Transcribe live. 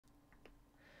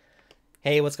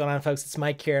Hey, what's going on, folks? It's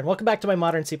Mike here, and welcome back to my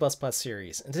Modern C++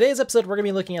 series. In today's episode, we're going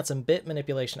to be looking at some bit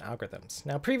manipulation algorithms.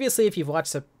 Now, previously, if you've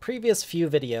watched the previous few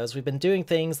videos, we've been doing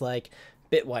things like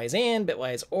bitwise AND,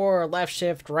 bitwise OR, left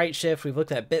shift, right shift. We've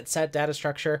looked at bit set data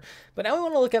structure, but now we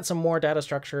want to look at some more data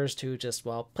structures to just,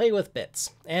 well, play with bits.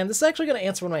 And this is actually going to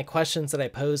answer one of my questions that I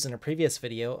posed in a previous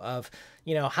video of,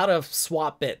 how to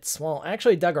swap bits. Well, I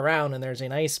actually dug around and there's a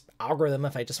nice algorithm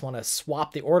if I just want to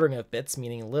swap the ordering of bits,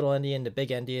 meaning little endian to big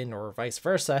endian or vice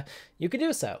versa, you could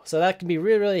do so. So that can be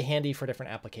really, really handy for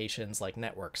different applications like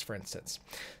networks, for instance.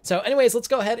 So anyways, let's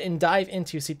go ahead and dive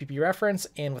into CPP reference,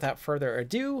 and without further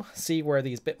ado, see where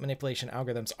these bit manipulation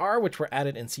algorithms are, which were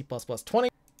added in C++20.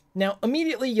 Now,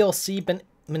 immediately you'll see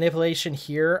manipulation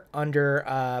here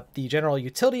under the general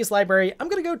utilities library. I'm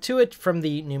going to go to it from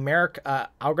the numeric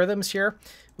algorithms here,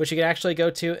 which you can actually go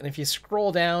to. And if you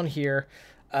scroll down here,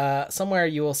 somewhere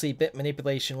you will see bit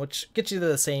manipulation, which gets you to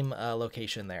the same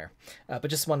location there. But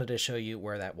just wanted to show you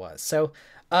where that was. So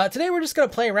today we're just going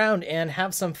to play around and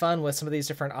have some fun with some of these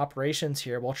different operations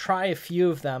here. We'll try a few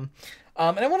of them.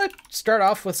 And I want to start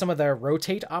off with some of the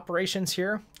rotate operations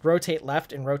here, rotate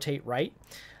left and rotate right.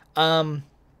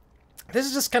 This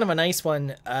is just kind of a nice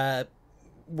one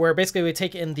where basically we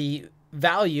take in the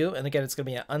value, and again, it's going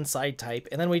to be an unsigned type,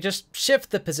 and then we just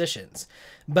shift the positions.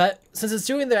 But since it's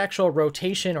doing the actual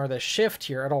rotation or the shift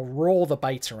here, it'll roll the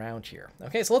bytes around here.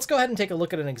 Okay, so let's go ahead and take a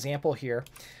look at an example here.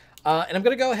 And I'm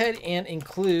going to go ahead and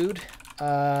include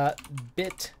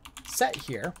bit set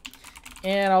here.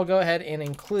 And I'll go ahead and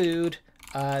include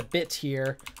bit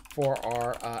here for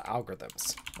our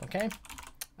algorithms. Okay,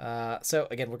 so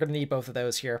again, we're going to need both of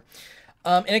those here.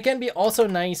 And it can be also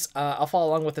nice, I'll follow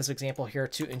along with this example here,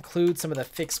 to include some of the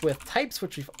fixed width types,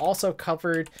 which we've also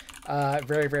covered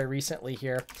very, very recently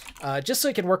here, just so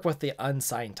you can work with the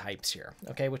unsigned types here,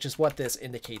 okay, which is what this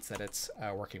indicates that it's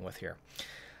working with here.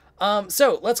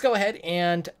 So let's go ahead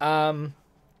and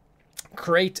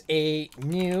create a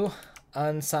new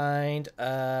unsigned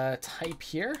type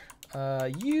here,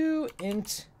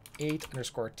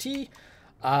 uint8_t.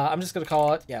 I'm just going to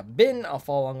call it, bin. I'll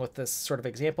follow along with this sort of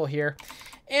example here.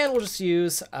 And we'll just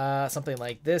use something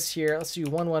like this here. Let's do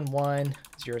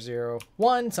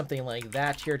 111,001, something like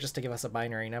that here, just to give us a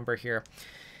binary number here.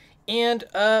 And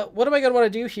what am I going to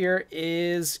want to do here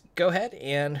is go ahead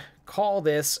and call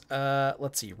this,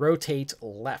 let's see, rotate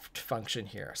left function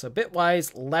here. So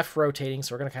bitwise left rotating.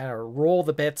 So we're going to kind of roll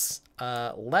the bits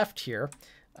left here.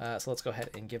 So let's go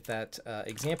ahead and give that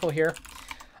example here.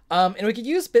 And we could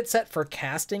use bit set for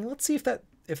casting. Let's see if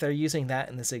they're using that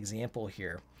in this example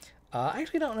here. I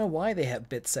actually don't know why they have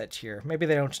bit set here. Maybe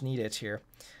they don't need it here.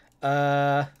 They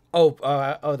are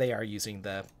using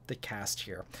the cast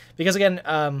here. Because again,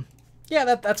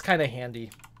 that's kind of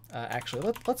handy.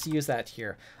 Actually, let's use that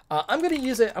here. I'm going to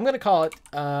use it. I'm going to call it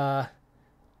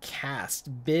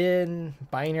cast bin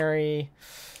binary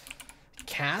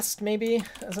cast, maybe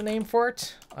as a name for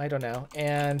it. I don't know.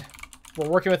 And we're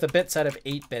working with a bit set of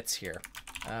 8 bits here.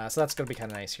 So that's going to be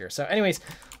kind of nice here. So anyways,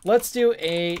 let's do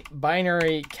a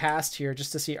binary cast here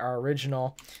just to see our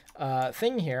original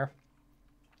thing here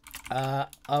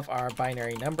of our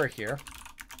binary number here.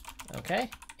 Okay,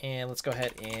 and let's go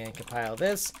ahead and compile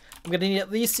this. I'm going to need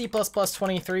at least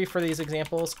C++23 for these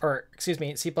examples, or excuse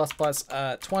me,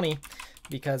 C++20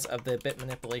 because of the bit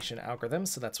manipulation algorithms.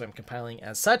 So that's why I'm compiling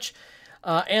as such.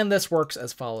 And this works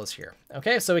as follows here.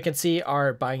 Okay, so we can see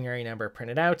our binary number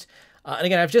printed out. And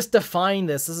again, I've just defined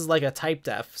this. This is like a type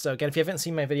def. So again, if you haven't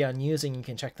seen my video on using, you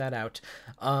can check that out.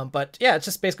 But yeah, it's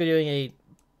just basically doing a,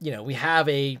 we have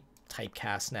a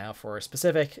typecast now for a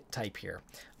specific type here.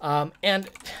 And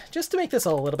just to make this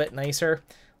a little bit nicer,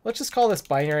 let's just call this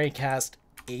binary cast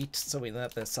 8 so we know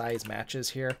that the size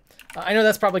matches here. I know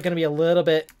that's probably going to be a little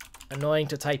bit annoying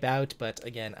to type out, but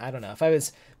again, I don't know. If I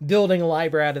was building a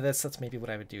library out of this, that's maybe what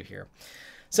I would do here.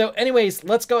 So anyways,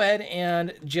 let's go ahead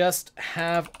and just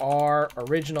have our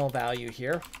original value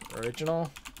here, original,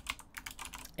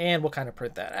 and we'll kind of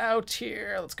print that out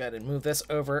here. Let's go ahead and move this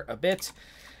over a bit.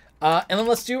 And then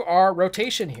let's do our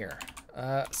rotation here.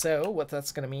 So what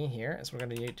that's going to mean here is we're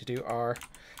going to need to do our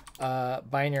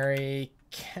binary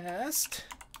cast.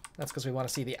 That's because we want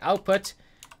to see the output.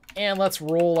 And let's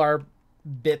roll our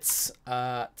bits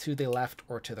to the left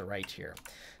or to the right here.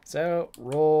 So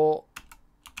roll,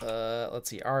 let's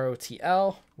see,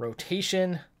 ROTL,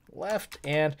 rotation left,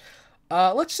 and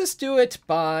let's just do it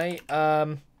by,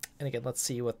 and again, let's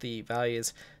see what the value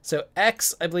is. So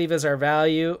X, I believe, is our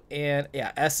value, and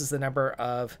yeah, S is the number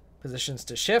of positions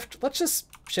to shift. Let's just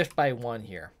shift by 1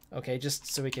 here, okay,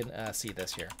 just so we can see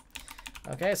this here.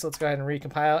 Okay, so let's go ahead and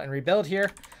recompile and rebuild here.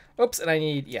 Oops, and I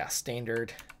need,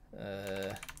 standard,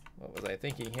 what was I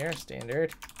thinking here.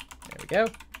 Standard. There we go.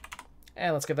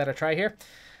 And let's give that a try here.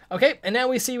 Okay, and now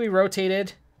we see we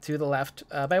rotated to the left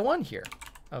by 1 here.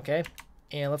 Okay,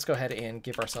 and let's go ahead and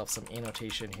give ourselves some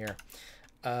annotation here.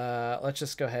 Let's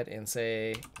just go ahead and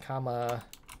say comma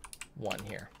 1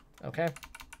 here. Okay.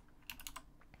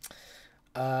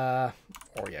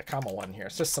 Or yeah, comma 1 here.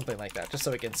 It's just something like that, just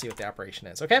so we can see what the operation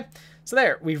is. Okay, so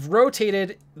there, we've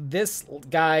rotated this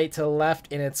guy to the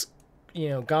left, and it's, you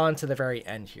know, gone to the very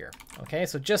end here. Okay,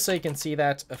 so just so you can see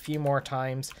that a few more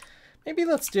times, maybe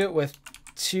let's do it with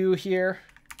 2 here.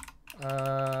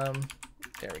 There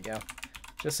we go.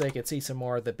 Just so you can see some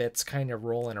more of the bits kind of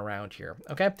rolling around here.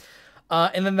 Okay,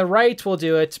 and then the right, we'll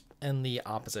do it in the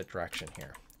opposite direction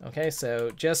here. Okay,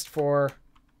 so just for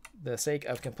the sake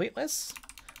of completeness,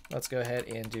 let's go ahead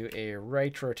and do a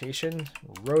right rotation,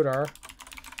 rotar,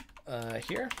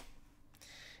 here.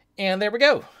 And there we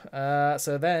go.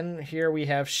 So then here we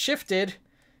have shifted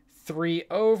 3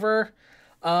 over.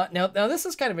 Now this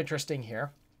is kind of interesting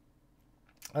here.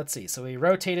 Let's see. So we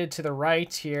rotated to the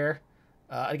right here.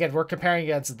 Again, we're comparing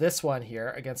against this one here,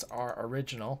 against our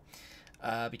original,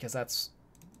 because that's,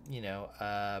 you know,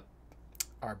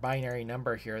 our binary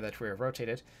number here that we have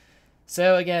rotated.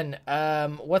 So again,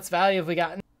 what's value have we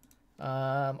gotten?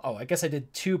 Oh, I guess I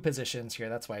did 2 positions here.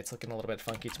 That's why it's looking a little bit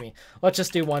funky to me. Let's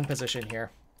just do 1 position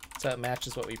here, so it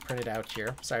matches what we printed out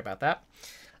here. Sorry about that.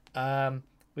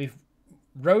 We've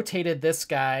rotated this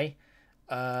guy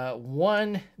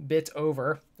 1 bit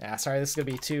over. Sorry, this is gonna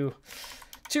be too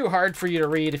hard for you to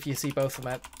read if you see both of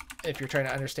them if you're trying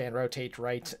to understand rotate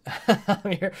right.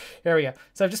 Here we go.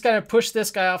 So I've just kind of pushed this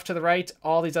guy off to the right.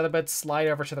 All these other bits slide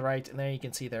over to the right, and then you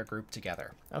can see they're grouped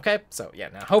together. Okay, so yeah,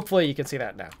 now hopefully you can see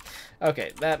that now.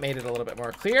 Okay, that made it a little bit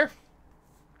more clear.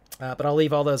 But I'll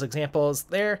leave all those examples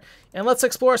there, and let's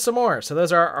explore some more. So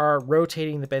those are our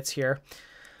rotating the bits here.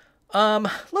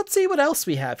 Let's see what else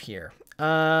we have here.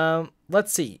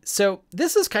 Let's see. So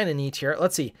this is kind of neat here.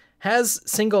 Let's see. Has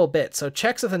single bit, so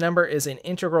checks if the number is an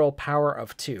integral power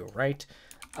of 2, right?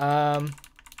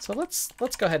 So let's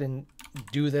go ahead and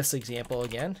do this example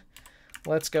again.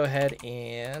 Let's go ahead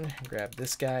and grab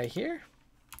this guy here,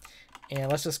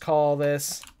 and let's just call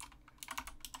this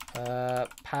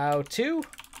pow2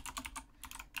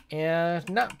 and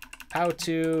not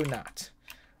pow2 not.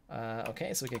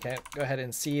 Okay, so we can go ahead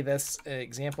and see this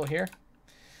example here.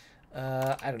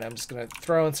 I don't know, I'm just gonna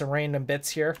throw in some random bits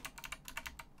here,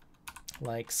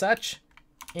 like such.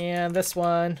 And this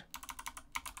one,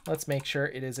 let's make sure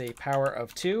it is a power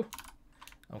of 2.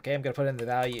 Okay, I'm gonna put in the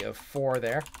value of 4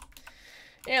 there.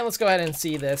 And let's go ahead and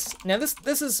see this. Now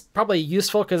this is probably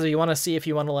useful because you want to see if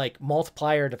you want to like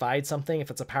multiply or divide something.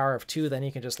 If it's a power of 2, then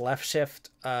you can just left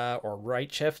shift or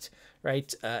right shift,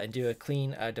 right, and do a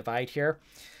clean divide here.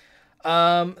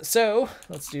 So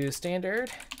let's do standard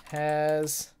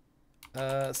has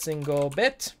a single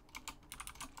bit.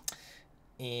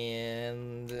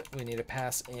 And we need to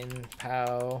pass in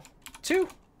pow2.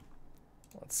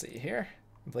 Let's see here.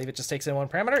 I believe it just takes in 1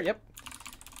 parameter. Yep.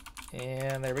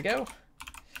 And there we go.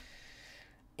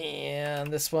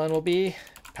 And this one will be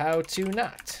pow2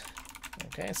 not.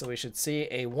 Okay, so we should see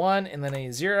a 1 and then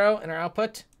a 0 in our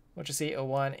output. We'll just see a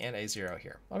 1 and a 0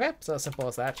 here. Okay, so as simple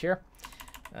as that here.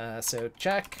 So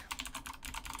check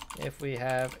if we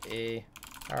have a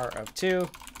power of 2.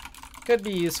 Could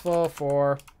be useful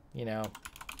for, you know,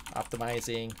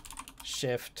 optimizing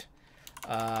shift.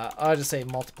 I'll just say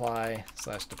multiply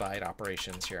 / divide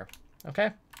operations here.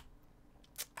 Okay.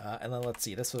 And then let's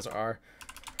see, this was our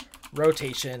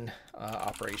rotation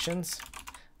operations.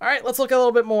 All right, let's look a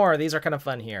little bit more. These are kind of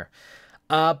fun here.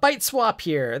 Byte swap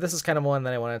here. This is kind of one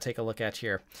that I want to take a look at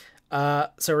here.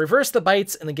 So reverse the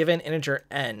bytes in the given integer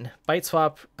n. Byte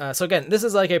swap. So again, this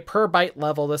is like a per byte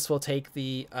level. This will take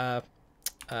the,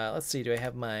 let's see, do I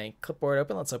have my clipboard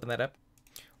open? Let's open that up.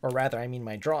 Or rather, I mean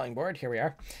my drawing board. Here we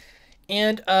are.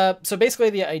 And so basically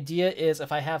the idea is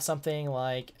if I have something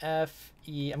like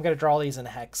FE, I'm going to draw these in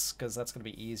hex because that's going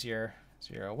to be easier.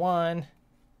 0, 1,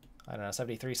 I don't know,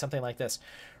 73, something like this.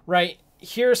 Right,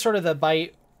 here's sort of the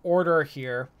byte order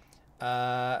here.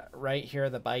 Right here are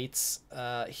the bytes.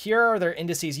 Here are their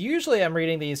indices. Usually I'm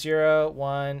reading these 0,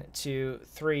 1, 2,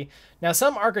 3. Now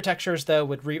some architectures, though,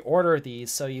 would reorder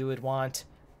these. So you would want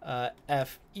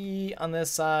FE on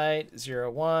this side, 0,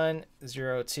 1,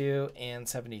 0, 2, and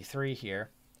 73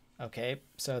 here. Okay,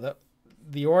 so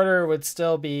the order would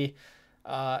still be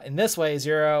in this way,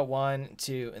 0, 1,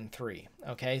 2, and 3.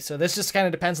 Okay, so this just kind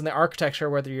of depends on the architecture,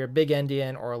 whether you're a big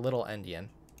endian or a little endian.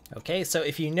 Okay, so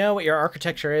if you know what your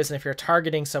architecture is, and if you're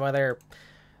targeting some other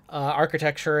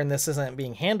architecture and this isn't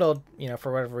being handled, you know,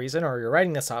 for whatever reason, or you're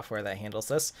writing the software that handles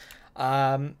this,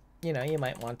 you know, you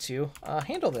might want to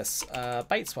handle this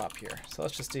byte swap here. So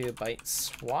let's just do byte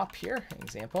swap here,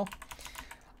 example.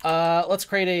 Let's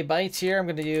create a byte here. I'm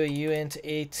going to do a uint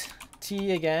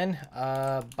 8t again.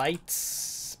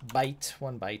 Bytes, byte,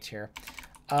 1 byte here.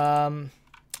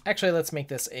 Actually, let's make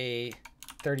this a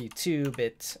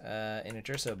 32-bit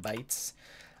integer, so bytes.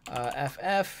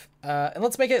 FF, and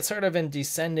let's make it sort of in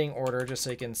descending order, just so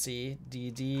you can see.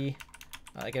 DD.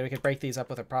 Again, we could break these up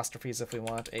with apostrophes if we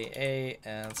want. AA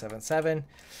and 77.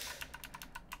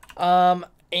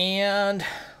 And,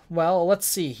 well, let's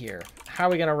see here. How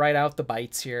are we going to write out the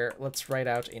bytes here? Let's write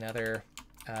out another...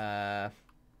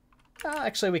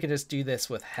 actually, we can just do this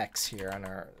with hex here on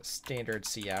our standard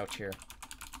cout here.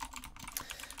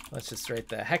 Let's just write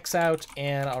the hex out,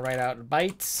 and I'll write out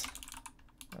bytes.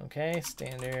 Okay,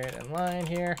 standard and line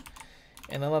here.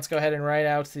 And then let's go ahead and write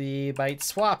out the byte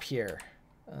swap here.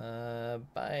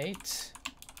 Byte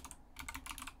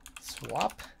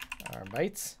swap our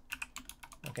bytes.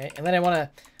 Okay, and then I want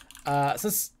to,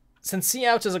 since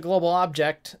cout is a global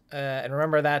object, and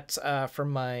remember that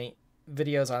from my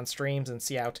videos on streams and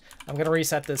cout, I'm going to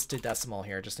reset this to decimal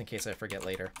here just in case I forget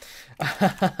later.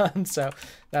 So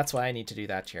that's why I need to do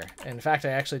that here. In fact, I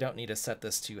actually don't need to set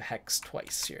this to hex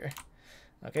twice here.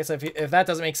 Okay, so if that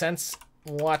doesn't make sense,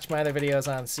 watch my other videos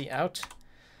on cout.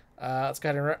 Let's go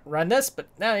ahead and run this, but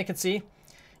now you can see, you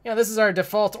know, this is our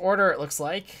default order, it looks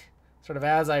like, sort of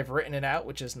as I've written it out,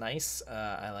 which is nice.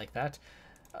 I like that.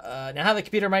 Now how the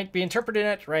computer might be interpreting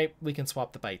it, right, we can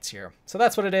swap the bytes here. So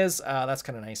that's what it is. That's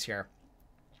kind of nice here.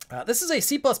 This is a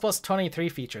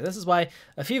C++23 feature. This is why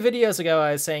a few videos ago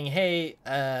I was saying, hey,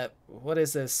 what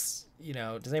is this? You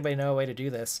know, does anybody know a way to do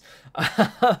this?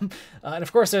 And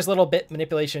of course, there's little bit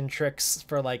manipulation tricks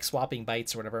for like swapping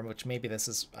bytes or whatever, which maybe this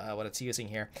is what it's using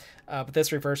here. But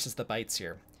this reverses the bytes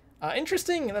here.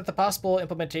 Interesting that the possible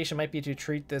implementation might be to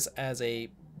treat this as a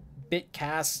bit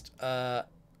cast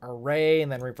array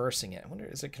and then reversing it. I wonder,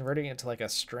 is it converting it to like a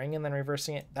string and then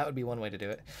reversing it? That would be one way to do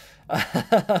it.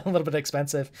 A little bit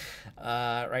expensive,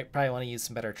 right? Probably want to use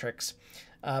some better tricks.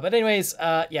 But anyways,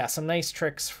 yeah, some nice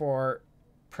tricks for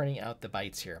printing out the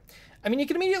bytes here. I mean, you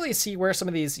can immediately see where some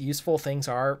of these useful things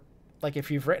are. Like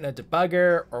if you've written a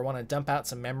debugger or want to dump out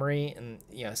some memory and,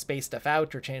 you know, space stuff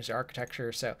out or change the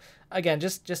architecture. So again,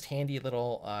 just handy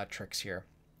little tricks here.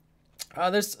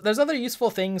 There's other useful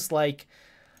things like,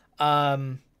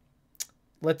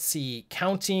 let's see,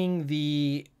 counting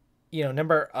the, you know,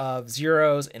 number of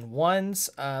zeros and ones.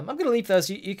 I'm going to leave those.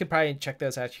 You could probably check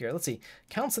those out here. Let's see.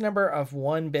 Counts the number of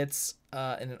 1 bits in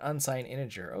an unsigned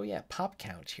integer. Oh yeah, pop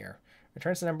count here.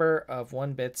 Returns the number of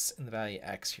 1 bits in the value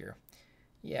x here.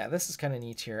 Yeah, this is kind of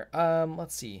neat here.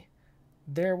 Let's see.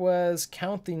 There was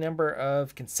count the number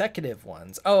of consecutive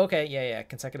ones. Oh, okay. Yeah,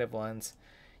 consecutive ones.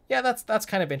 Yeah, that's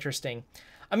kind of interesting.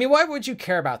 I mean, why would you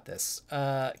care about this?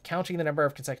 Counting the number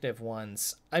of consecutive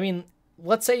ones. I mean,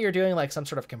 let's say you're doing like some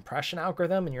sort of compression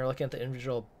algorithm and you're looking at the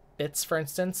individual bits, for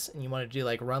instance, and you want to do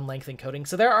like run length encoding.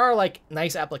 So there are like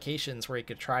nice applications where you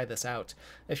could try this out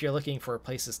if you're looking for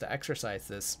places to exercise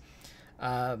this.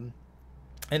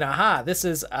 And aha, this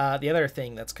is the other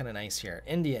thing that's kind of nice here.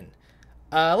 Endian.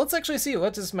 Let's actually see,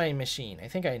 what is my machine? I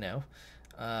think I know,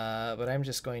 but I'm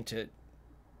just going to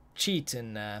cheat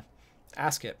and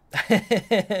ask it.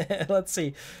 Let's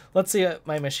see what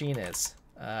my machine is.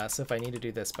 So if I need to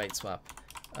do this byte swap,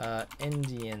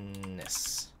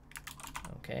 endianness.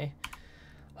 Okay.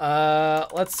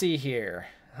 Let's see here.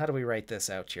 How do we write this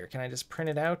out here? Can I just print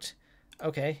it out?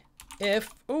 Okay.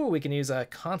 If, ooh, we can use a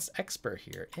const expr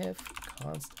here. If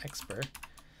const expr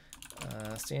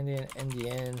stand-in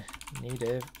endian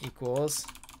native equals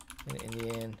an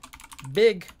endian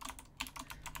big.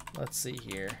 Let's see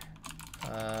here.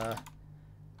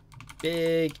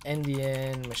 Big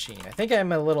endian machine. I think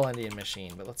I'm a little endian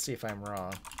machine, but let's see if I'm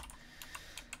wrong.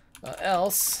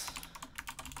 Else,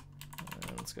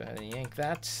 let's go ahead and yank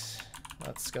that.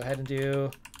 Let's go ahead and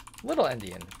do little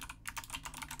endian.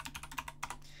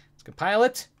 Let's compile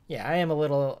it. Yeah, I am a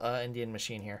little endian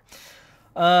machine here.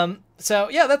 So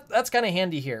yeah, that's kind of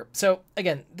handy here. So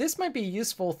again, this might be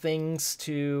useful things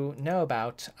to know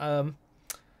about.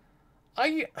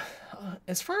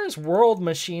 As far as world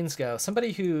machines go,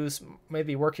 somebody who's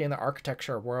maybe working in the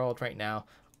architecture world right now,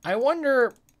 I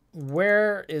wonder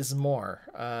where is more.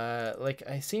 Like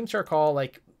I seem to recall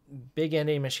like big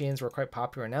endian machines were quite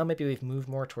popular. Now maybe we've moved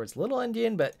more towards little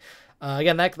endian, but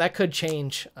again, that could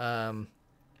change.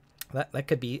 That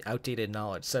could be outdated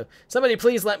knowledge. So somebody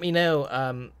please let me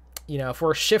know, you know, if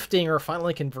we're shifting or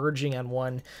finally converging on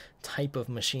one type of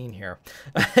machine here,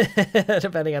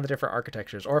 depending on the different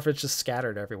architectures, or if it's just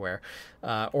scattered everywhere,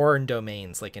 or in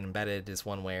domains, like embedded is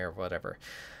one way or whatever.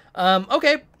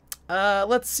 Okay,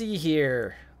 Let's see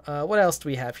here. What else do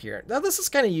we have here? Now, this is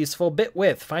kind of useful. Bit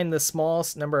width. Find the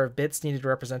smallest number of bits needed to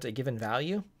represent a given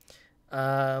value.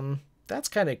 That's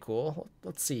kind of cool.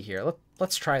 Let's see here.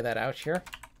 Let's try that out here.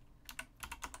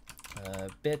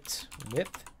 Bit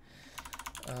width.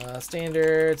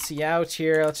 Standard cout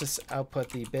here. Let's just output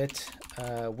the bit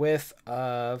width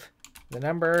of the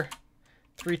number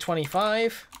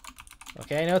 325.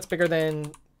 Okay, I know it's bigger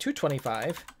than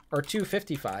 225 or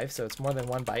 255, so it's more than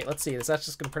 1 byte. Let's see. Is that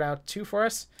just going to print out 2 for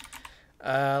us?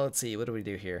 Let's see. What do we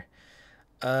do here?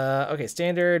 Okay,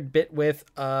 standard bit width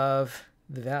of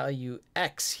the value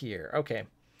x here. Okay.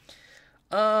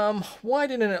 Why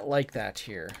didn't it like that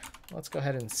here? Let's go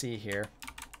ahead and see here.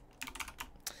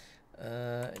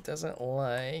 It doesn't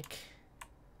like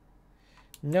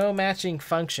no matching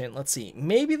function. Let's see.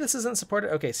 Maybe this isn't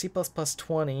supported. Okay,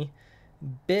 C++20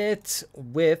 bit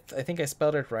width. I think I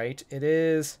spelled it right. It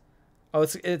is. Oh,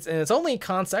 it's only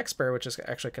const expr, which is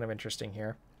actually kind of interesting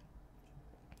here.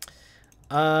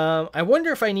 I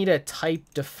wonder if I need a type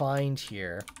defined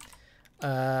here,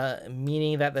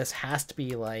 meaning that this has to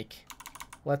be like,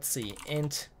 let's see,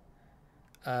 int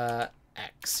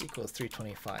x equals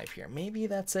 325 here. Maybe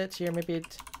that's it here. Maybe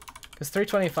it, because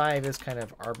 325 is kind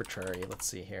of arbitrary. Let's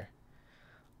see here.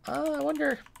 I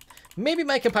wonder, maybe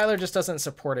my compiler just doesn't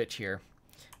support it here,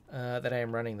 that I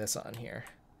am running this on here.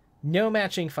 No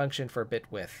matching function for bit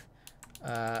width.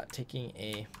 Taking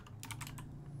a,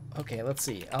 okay, let's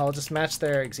see. I'll just match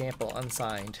their example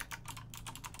unsigned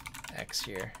x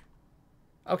here.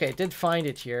 Okay, it did find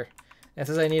it here. It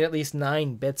says I need at least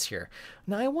 9 bits here.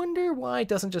 Now I wonder why it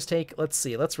doesn't just take, let's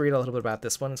see, let's read a little bit about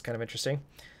this one. It's kind of interesting.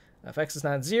 If x is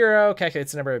not 0,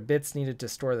 calculates the number of bits needed to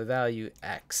store the value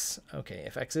x. Okay,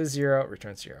 if x is 0, it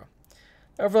returns 0.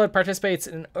 Overload participates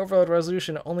in overload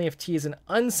resolution only if t is an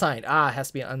unsigned. Ah, it has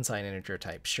to be an unsigned integer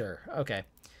type. Sure. Okay.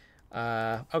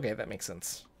 Okay, that makes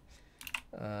sense.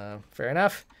 Fair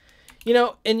enough. You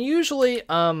know, and usually,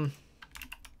 one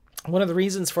of the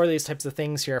reasons for these types of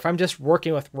things here, if I'm just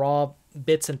working with raw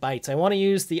bits and bytes, I want to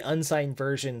use the unsigned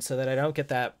version so that I don't get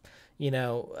that,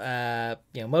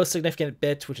 most significant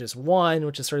bit, which is 1,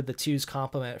 which is sort of the 2's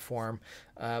complement form,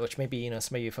 which maybe,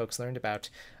 some of you folks learned about.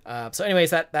 So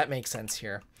anyways, that makes sense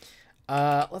here.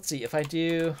 Let's see if I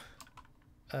do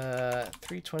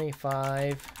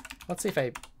 325. Let's see if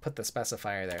I put the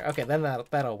specifier there. Okay, then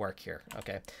that'll work here.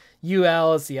 Okay,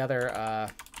 UL is the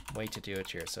other way to do it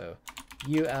here. So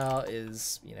UL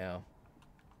is,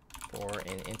 for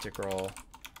an integral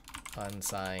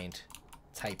unsigned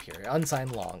type here,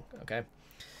 unsigned long. Okay.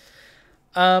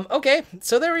 Okay,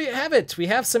 so there we have it. We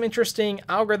have some interesting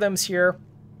algorithms here.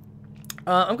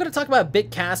 I'm going to talk about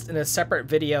bitcast in a separate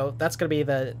video. That's going to be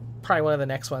probably one of the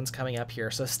next ones coming up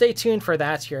here. So stay tuned for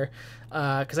that here,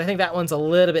 because I think that one's a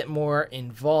little bit more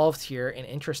involved here and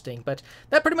interesting. But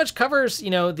that pretty much covers,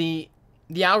 the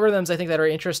algorithms I think that are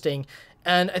interesting.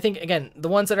 And I think, again, the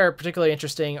ones that are particularly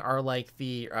interesting are like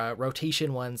the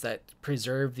rotation ones that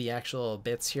preserve the actual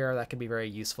bits here. That can be very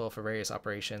useful for various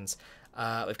operations.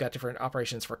 We've got different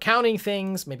operations for counting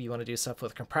things. Maybe you want to do stuff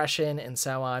with compression and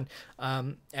so on.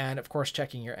 And of course,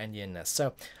 checking your endianness.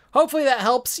 So hopefully that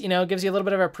helps, gives you a little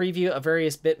bit of a preview of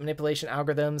various bit manipulation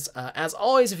algorithms. As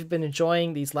always, if you've been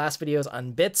enjoying these last videos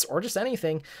on bits or just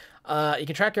anything, you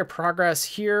can track your progress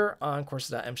here on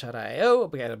courses.mshot.io.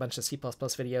 We got a bunch of C++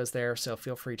 videos there, so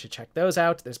feel free to check those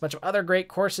out. There's a bunch of other great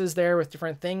courses there with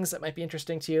different things that might be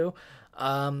interesting to you.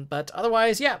 But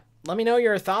otherwise, yeah, let me know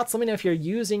your thoughts. Let me know if you're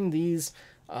using these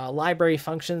library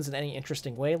functions in any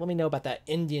interesting way. Let me know about that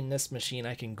endianness machine.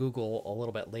 I can Google a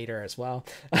little bit later as well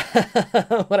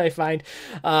what I find.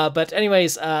 But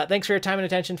anyways, thanks for your time and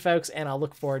attention, folks, and I'll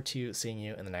look forward to seeing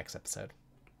you in the next episode.